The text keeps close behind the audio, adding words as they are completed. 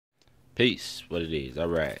Peace. What it is. All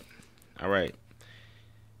right. All right.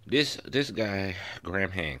 This guy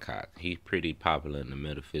Graham Hancock. He's pretty popular in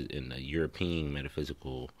the European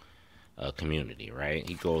metaphysical community. Right.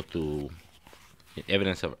 He goes through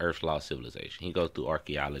evidence of Earth's lost civilization. He goes through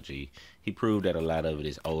archaeology. He proved that a lot of it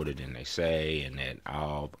is older than they say, and that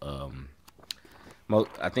all.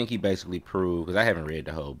 I think he basically proved, because I haven't read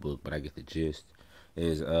the whole book, but I get the gist.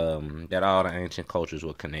 Is that all the ancient cultures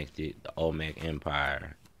were connected? The Olmec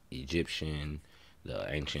Empire, Egyptian, the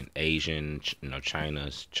ancient Asian, China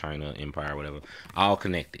Empire, whatever, all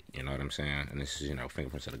connected. You know what I'm saying? And this is,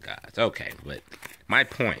 fingerprints of the gods. Okay, but my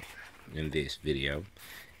point in this video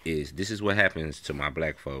is this is what happens to my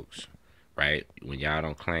black folks, right? When y'all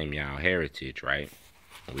don't claim y'all heritage, right?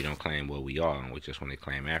 We don't claim what we are, and we just want to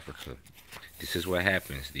claim Africa. This is what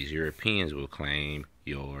happens. These Europeans will claim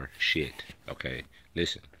your shit. Okay,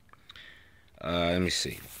 listen. Let me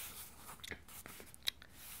see.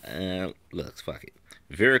 Look, fuck it.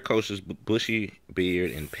 Varicoses, bushy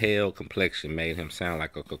beard, and pale complexion made him sound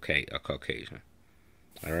like a Caucasian.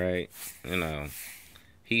 All right,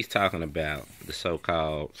 he's talking about the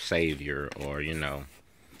so-called savior, or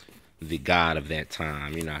the god of that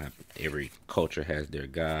time. You know how every culture has their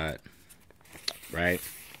god, right?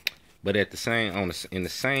 But at the same in the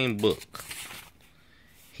same book,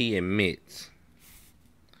 he admits,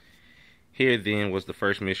 here then was the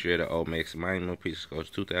first mystery of the Olmec's monumental piece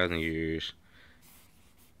of 2,000 years,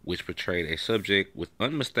 which portrayed a subject with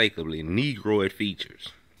unmistakably Negroid features.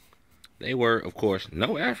 They were, of course,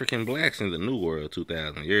 no African blacks in the New World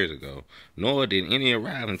 2,000 years ago, nor did any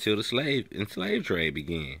arrive until the slave trade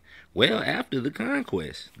began, well after the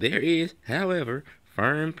conquest. There is, however,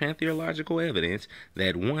 firm pantheological evidence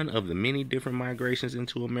that one of the many different migrations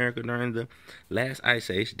into America during the last ice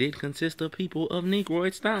age did consist of people of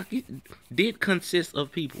Negroid stock. It did consist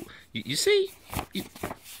of people. You see?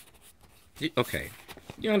 Okay.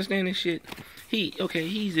 You understand this shit?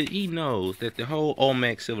 He knows that the whole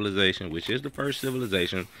Olmec civilization, which is the first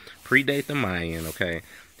civilization, predate the Mayan, okay?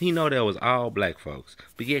 He know that was all black folks,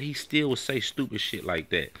 but yet he still will say stupid shit like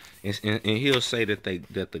that, and he'll say that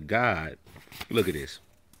the god. Look at this.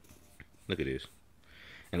 Look at this.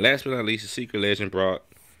 And last but not least, a secret legend brought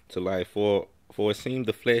to life, for it seemed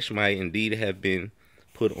the flesh might indeed have been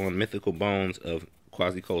put on mythical bones of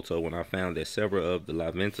Quasicoto, when I found that several of the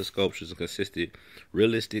La Venta sculptures consisted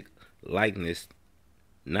realistic likeness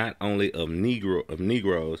not only of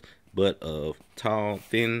Negroes, but of tall,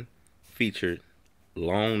 thin-featured,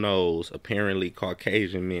 long-nosed, apparently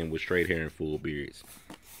Caucasian men with straight hair and full beards.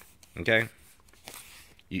 Okay?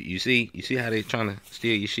 You see how they trying to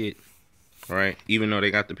steal your shit, right? Even though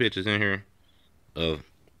they got the pictures in here of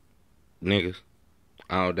niggas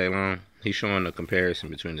all day long, he's showing the comparison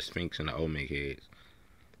between the Sphinx and the Olmec heads.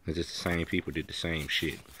 It's just the same people did the same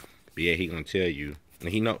shit. But yeah, he gonna tell you, and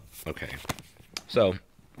he know. Okay, so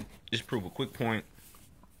just prove a quick point.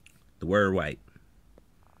 The word white,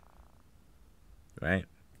 right?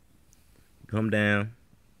 Come down,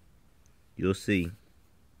 you'll see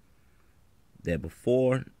that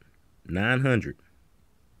before 900,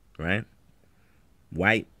 right?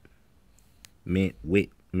 White meant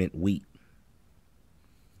wheat.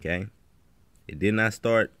 Okay? It did not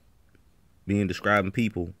start being describing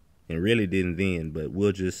people, and really didn't then, but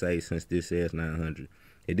we'll just say since this says 900,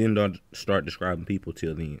 it didn't start describing people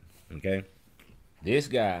till then. Okay? This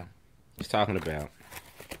guy is talking about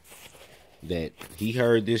that he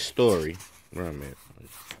heard this story. Where I'm at?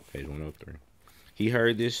 Page 103. He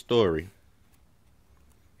heard this story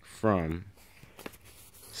from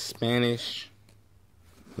Spanish.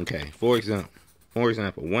 Okay, for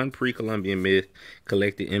example, one pre-Columbian myth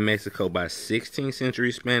collected in Mexico by 16th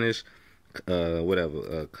century Spanish,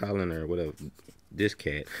 colon or whatever, this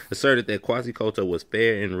cat, asserted that Quasicoto was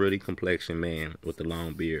fair and ruddy complexioned man with a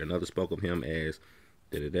long beard. Another spoke of him as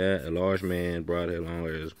a large man, broad head, long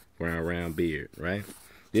ears, round beard, right?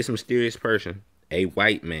 This mysterious person, a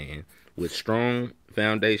white man with strong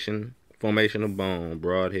formation of bone,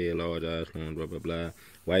 broad head, large eyes, blah blah blah,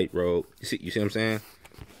 white robe. You see what I'm saying?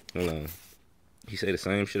 Hold on. He say the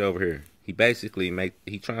same shit over here. He basically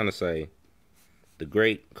he trying to say the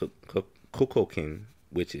great Kukulkan,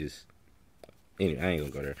 which is, anyway, I ain't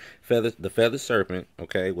gonna go there. The feathered serpent,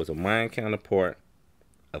 okay, was a Mayan counterpart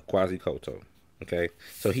of Quasicoto. Okay,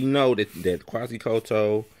 so he know that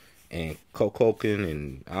Quasicoto and Kukulkan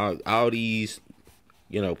and all these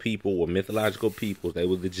people were mythological peoples. They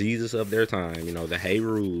were the Jesus of their time, the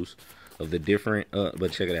Herus of the different,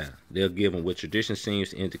 but check it out. They'll give them what tradition seems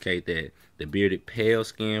to indicate that the bearded,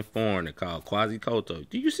 pale-skinned foreigner called Quasicoto,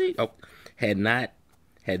 do you see? Oh, had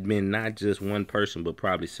been not just one person, but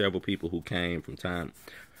probably several people who came from time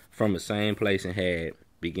from the same place and had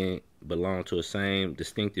belonged to the same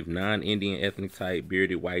distinctive non-Indian ethnic type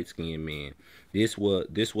bearded white-skinned men. This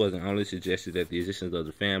wasn't only suggested that the existence of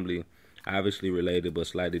the family obviously related but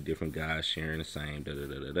slightly different guys sharing the same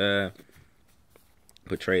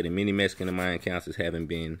portrayed in many Mexican and Mayan accounts as having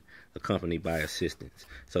been accompanied by assistants.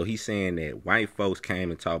 So he's saying that white folks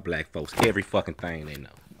came and taught black folks every fucking thing they know.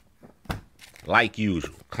 Like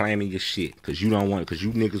usual, claiming your shit, because you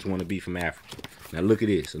niggas want to be from Africa. Now look at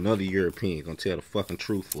this, another European gonna tell the fucking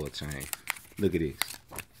truth for a change. Look at this.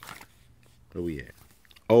 Where we at?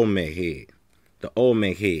 Olmec head. The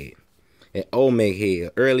Olmec head. An Olmec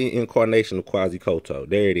head, early incarnation of Quetzalcoatl.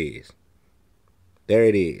 There it is. There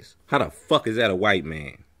it is. How the fuck is that a white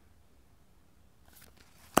man?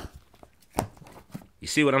 You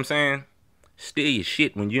see what I'm saying? Steal your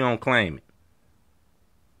shit when you don't claim it.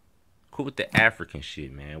 Quit with the African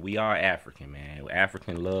shit, man. We are African, man.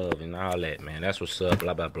 African love and all that, man. That's what's up,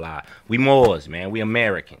 blah, blah, blah. We Moors, man. We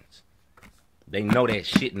Americans. They know that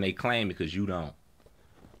shit and they claim it because you don't.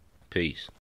 Peace.